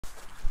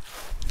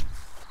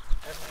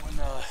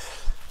everyone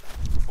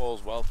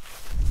falls well.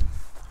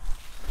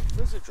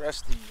 Let's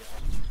address the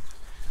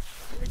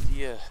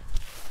idea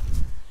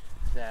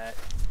that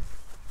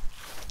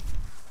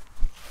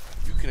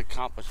you can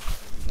accomplish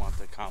anything you want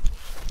to accomplish.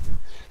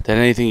 That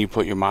anything you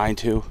put your mind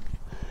to,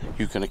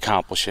 you can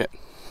accomplish it.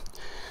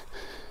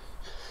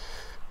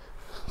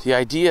 The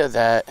idea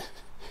that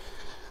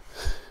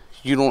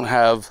you don't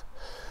have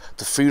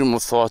the freedom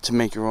of thought to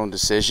make your own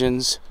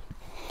decisions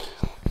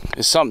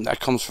is something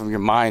that comes from your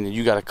mind, and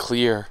you got to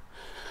clear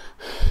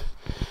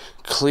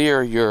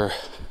your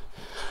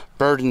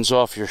burdens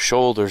off your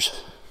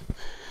shoulders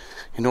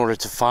in order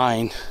to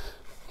find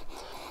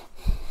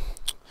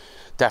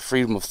that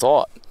freedom of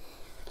thought,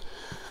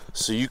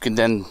 so you can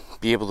then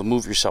be able to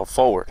move yourself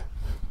forward.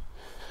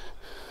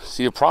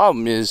 See, the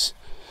problem is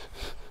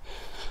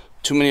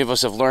too many of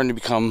us have learned to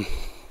become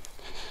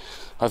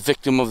a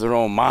victim of their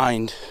own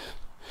mind,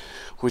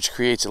 which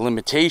creates a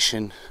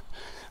limitation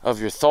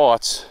of your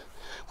thoughts,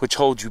 which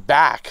holds you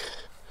back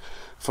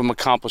from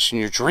accomplishing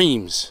your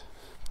dreams.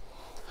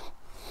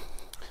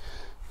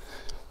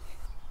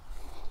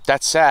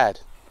 That's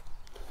sad.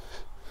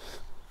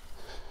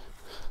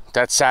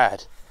 That's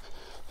sad.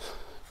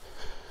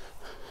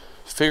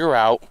 Figure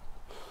out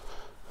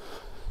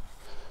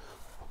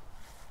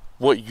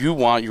what you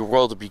want your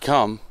world to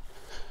become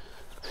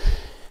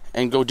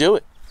and go do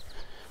it.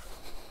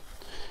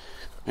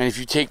 And if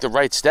you take the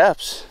right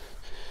steps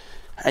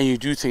and you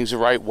do things the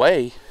right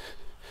way,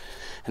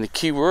 and the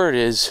key word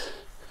is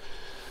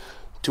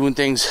doing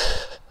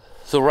things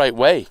the right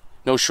way,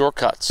 no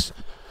shortcuts,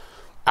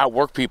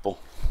 outwork people,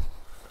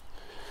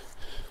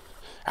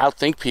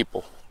 outthink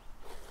people,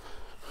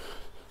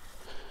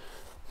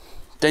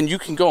 then you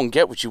can go and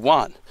get what you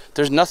want.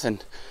 There's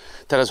nothing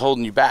that is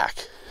holding you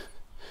back.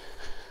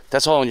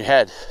 That's all in your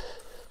head.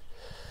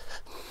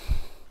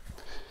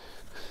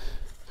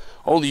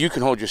 Only you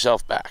can hold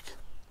yourself back.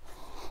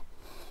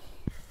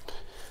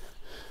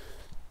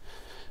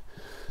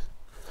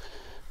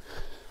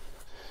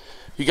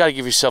 You got to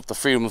give yourself the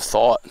freedom of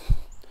thought,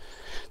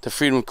 the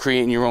freedom of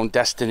creating your own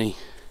destiny,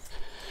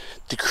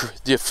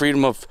 the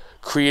freedom of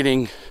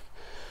creating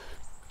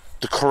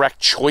the correct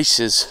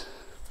choices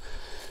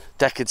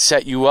that could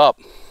set you up.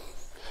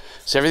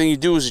 So everything you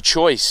do is a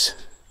choice.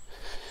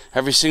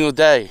 Every single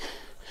day,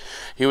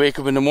 you wake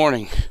up in the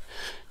morning.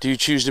 Do you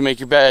choose to make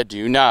your bed? Do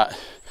you not?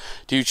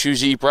 Do you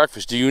choose to eat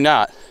breakfast? Do you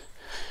not?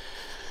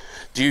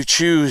 Do you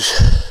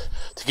choose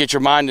to get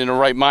your mind in the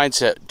right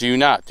mindset? Do you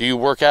not? Do you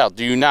work out?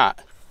 Do you not?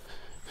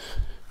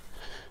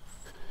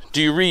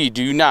 Do you read?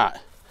 Do you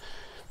not?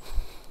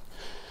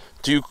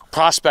 Do you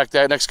prospect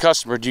that next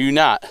customer? Do you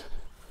not?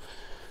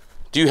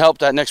 Do you help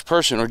that next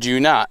person, or do you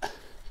not?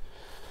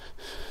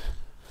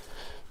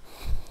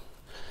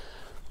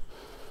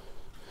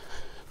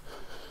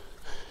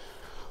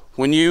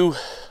 When you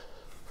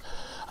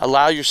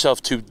allow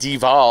yourself to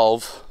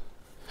devolve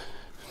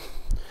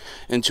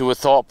into a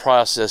thought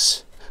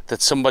process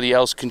that somebody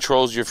else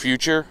controls your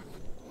future,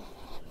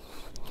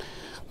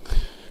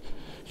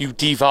 you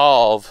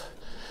devolve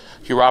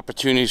your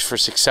opportunities for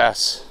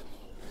success.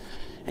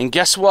 And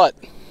guess what?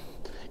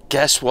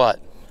 Guess what?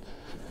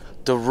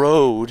 The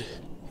road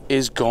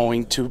is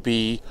going to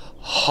be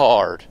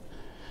hard.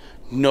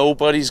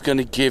 Nobody's going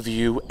to give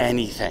you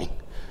anything.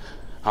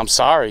 I'm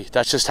sorry,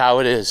 that's just how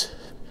it is.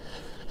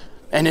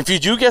 And if you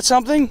do get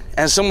something,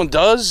 and someone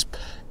does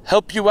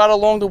help you out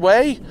along the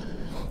way,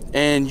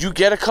 and you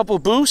get a couple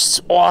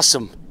boosts,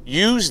 awesome.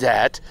 Use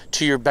that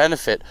to your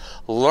benefit.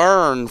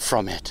 Learn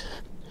from it.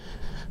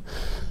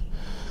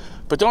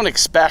 But don't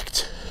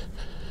expect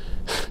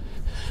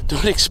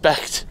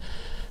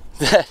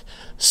that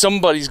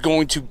somebody's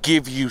going to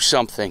give you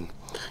something.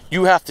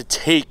 You have to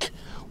take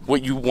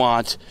what you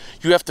want.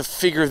 You have to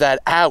figure that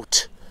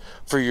out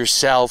for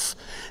yourself.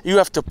 You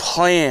have to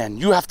plan.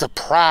 You have to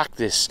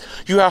practice.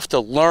 You have to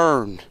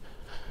learn.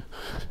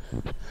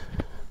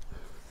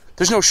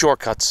 There's no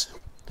shortcuts.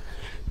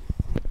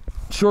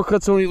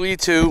 Shortcuts only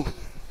lead to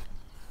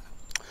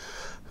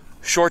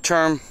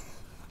short-term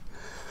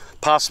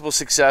possible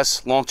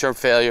success, long-term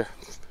failure.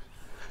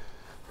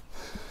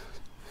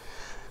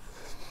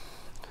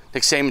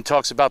 Nick Schuman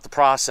talks about the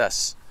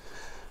process.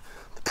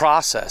 The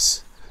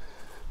process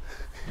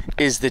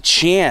is the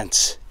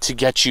chance to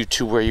get you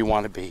to where you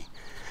want to be.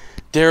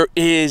 There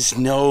is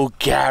no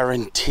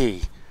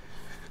guarantee.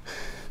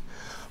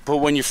 But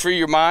when you free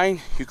your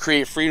mind, you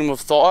create freedom of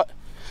thought,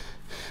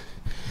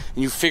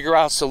 and you figure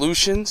out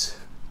solutions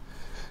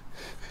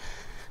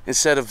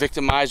instead of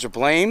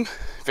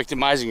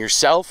victimizing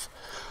yourself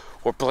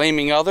or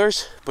blaming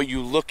others, but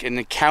you look and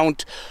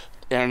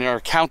are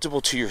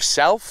accountable to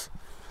yourself,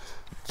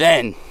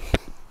 then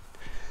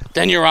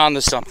you're on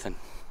to something.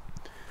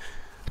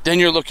 Then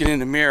you're looking in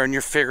the mirror and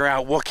you're figuring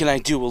out, what can I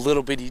do a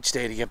little bit each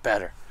day to get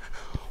better?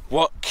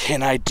 What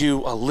can I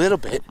do a little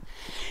bit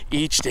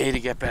each day to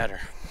get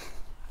better?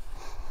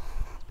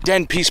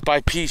 Then piece by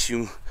piece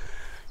you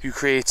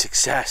create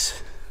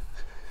success.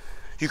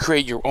 You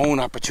create your own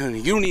opportunity.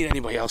 You don't need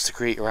anybody else to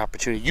create your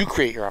opportunity. You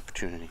create your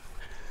opportunity.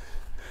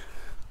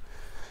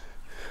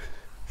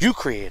 You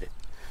create it.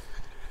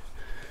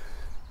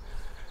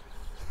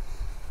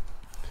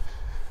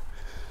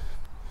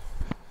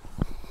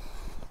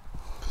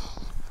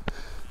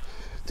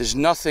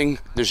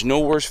 There's no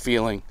worse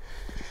feeling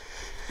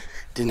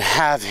than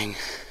having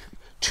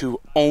to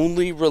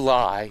only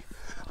rely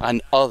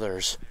on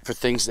others for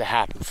things to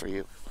happen for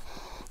you.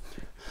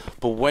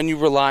 But when you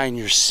rely on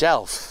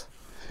yourself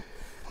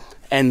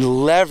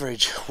and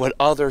leverage what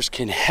others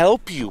can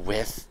help you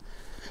with,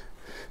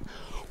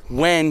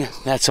 when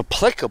that's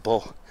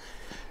applicable,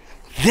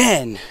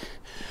 then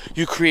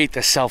you create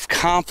the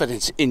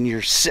self-confidence in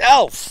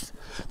yourself,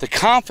 the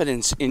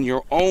confidence in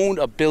your own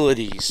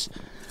abilities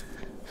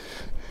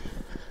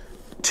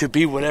to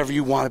be whatever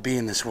you want to be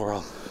in this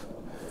world.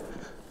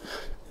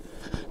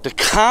 The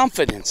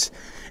confidence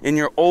in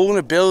your own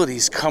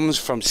abilities comes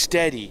from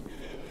steady,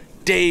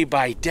 day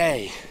by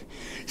day,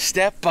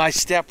 step by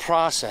step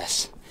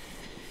process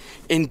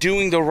in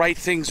doing the right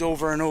things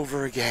over and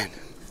over again.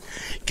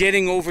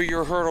 Getting over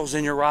your hurdles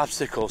and your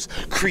obstacles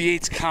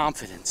creates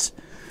confidence.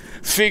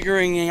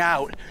 Figuring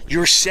out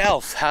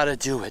yourself how to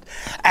do it.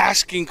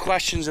 Asking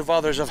questions of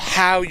others of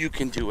how you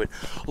can do it.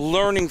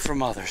 Learning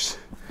from others.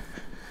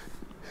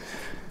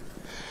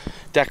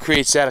 That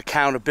creates that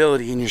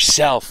accountability in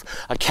yourself.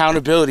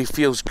 Accountability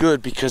feels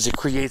good because it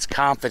creates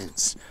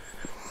confidence.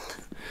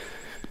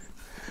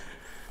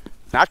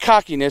 Not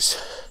cockiness,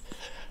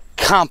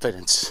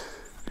 confidence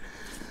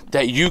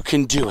that you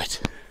can do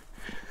it.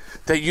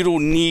 That you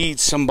don't need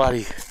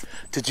somebody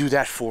to do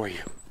that for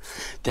you.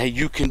 That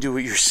you can do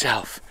it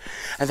yourself.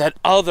 And that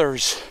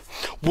others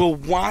will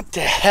want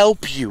to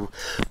help you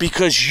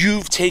because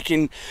you've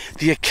taken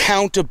the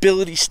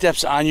accountability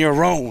steps on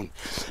your own.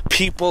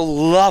 People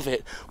love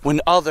it when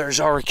others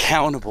are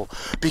accountable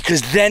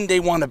because then they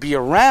want to be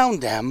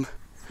around them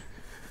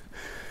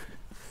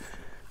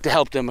to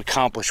help them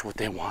accomplish what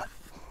they want.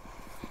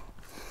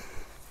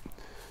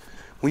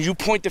 When you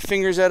point the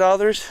fingers at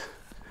others,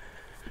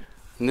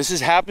 and this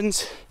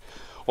happens,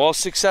 all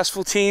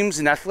successful teams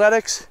in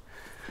athletics,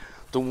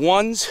 the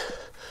ones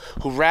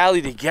who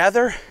rally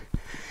together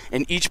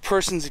and each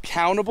person's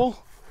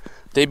accountable,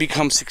 they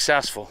become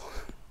successful.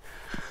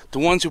 The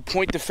ones who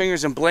point the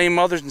fingers and blame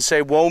others and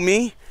say, woe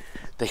me,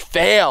 they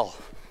fail.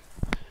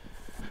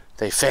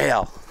 They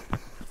fail.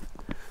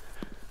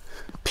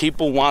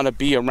 People want to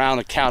be around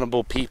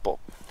accountable people.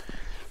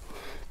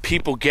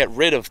 People get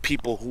rid of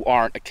people who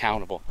aren't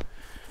accountable.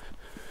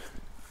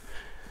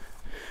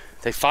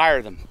 They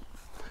fire them.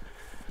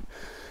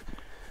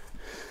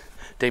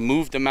 They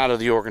move them out of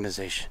the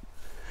organization.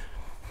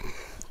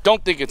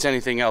 Don't think it's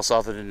anything else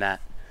other than that.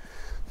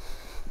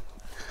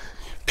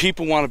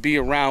 People want to be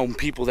around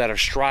people that are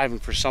striving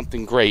for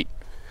something great.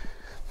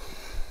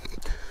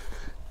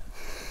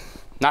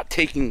 Not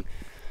taking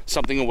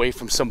something away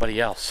from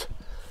somebody else,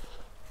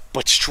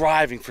 but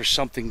striving for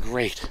something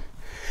great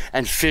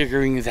and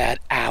figuring that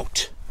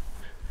out.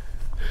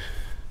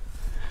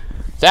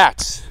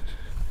 That's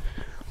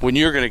when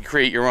you're going to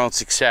create your own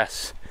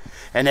success.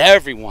 And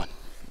everyone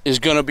is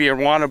going to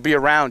want to be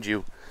around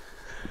you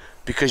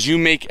because you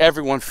make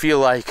everyone feel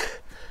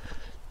like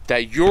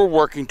that you're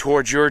working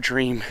towards your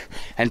dream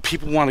and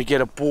people want to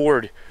get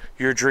aboard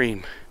your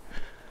dream.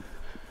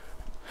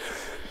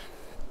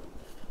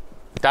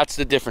 That's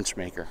the difference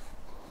maker.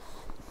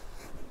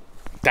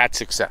 That's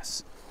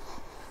success.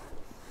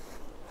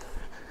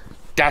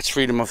 That's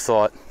freedom of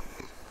thought.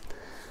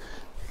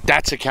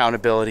 That's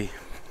accountability.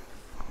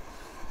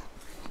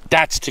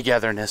 That's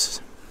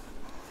togetherness.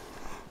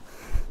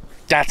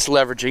 That's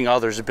leveraging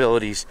others'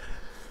 abilities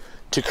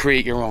to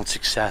create your own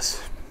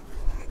success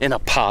in a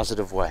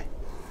positive way.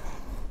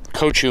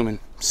 Coach Schuman,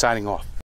 signing off.